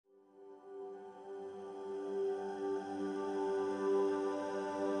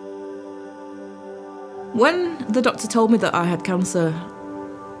When the doctor told me that I had cancer,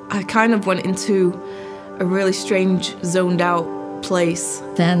 I kind of went into a really strange, zoned out place.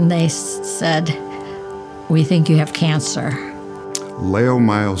 Then they said, "We think you have cancer."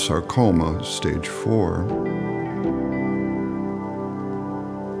 Leiomyosarcoma, stage 4.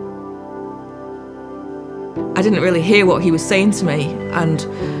 I didn't really hear what he was saying to me, and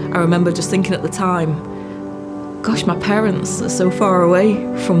I remember just thinking at the time, gosh, my parents are so far away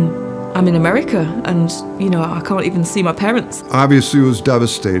from, I'm in America, and, you know, I can't even see my parents. Obviously, it was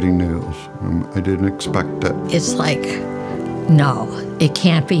devastating news. I didn't expect it. It's like, no, it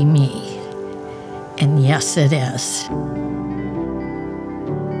can't be me. And yes, it is.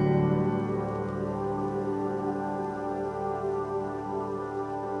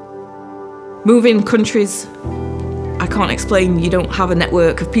 Moving countries, I can't explain, you don't have a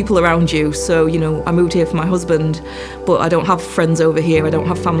network of people around you. So, you know, I moved here for my husband, but I don't have friends over here, I don't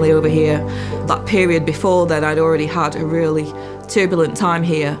have family over here. That period before then, I'd already had a really turbulent time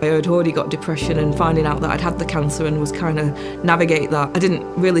here. I had already got depression, and finding out that I'd had the cancer and was kind of navigate that. I didn't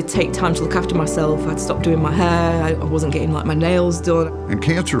really take time to look after myself. I'd stopped doing my hair, I wasn't getting like my nails done. And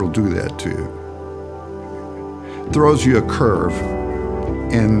cancer will do that to you. It throws you a curve,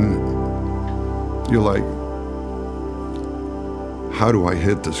 and you're like, how do I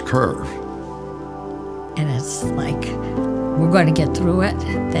hit this curve? And it's like, we're going to get through it.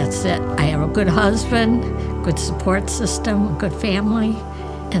 That's it. I have a good husband, good support system, a good family,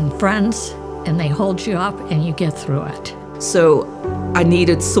 and friends, and they hold you up and you get through it. So I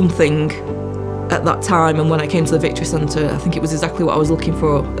needed something at that time, and when I came to the Victory Centre, I think it was exactly what I was looking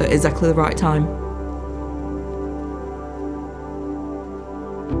for at exactly the right time.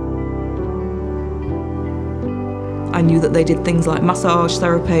 I knew that they did things like massage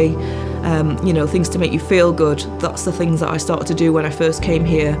therapy, you know, things to make you feel good. That's the things that I started to do when I first came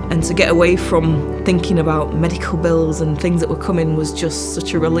here. And to get away from thinking about medical bills and things that were coming was just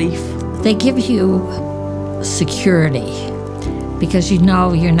such a relief. They give you security because you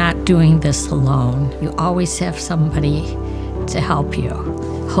know you're not doing this alone. You always have somebody to help you,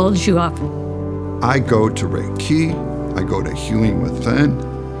 holds you up. I go to Reiki, I go to Healing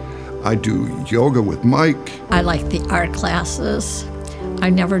Within, I do yoga with Mike. I like the art classes.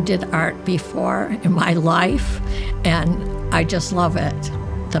 I never did art before in my life, and I just love it.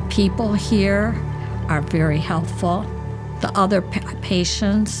 The people here are very helpful. The other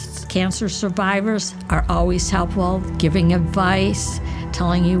patients, cancer survivors, are always helpful, giving advice,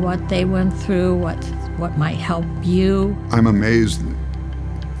 telling you what they went through, what might help you. I'm amazed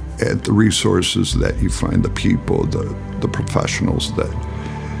at the resources that you find, the people, the professionals that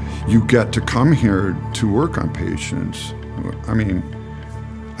you get to come here to work on patients. I mean,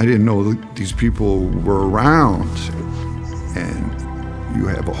 I didn't know that these people were around, and you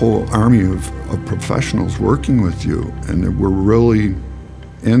have a whole army of professionals working with you, and we're really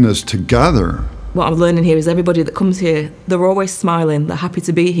in this together. What I'm learning here is everybody that comes here, they're always smiling, they're happy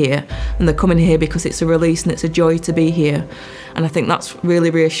to be here, and they're coming here because it's a release and it's a joy to be here. And I think that's really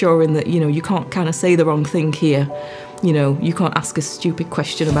reassuring that, you know, you can't kind of say the wrong thing here. You know, you can't ask a stupid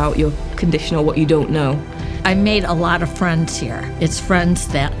question about your condition or what you don't know. I made a lot of friends here. It's friends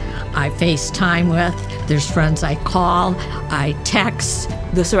that I FaceTime with. There's friends I call, I text.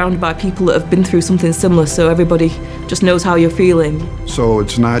 They're surrounded by people that have been through something similar, so everybody just knows how you're feeling. So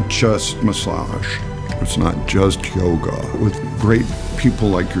it's not just massage. It's not just yoga. With great people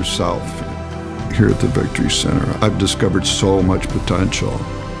like yourself here at the Victory Center, I've discovered so much potential,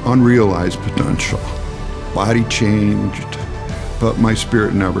 unrealized potential. Body changed, but my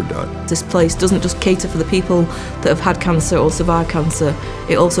spirit never did. This place doesn't just cater for the people that have had cancer or survived cancer,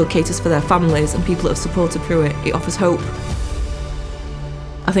 it also caters for their families and people that have supported through it. It offers hope.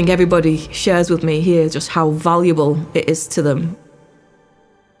 I think everybody shares with me here just how valuable it is to them.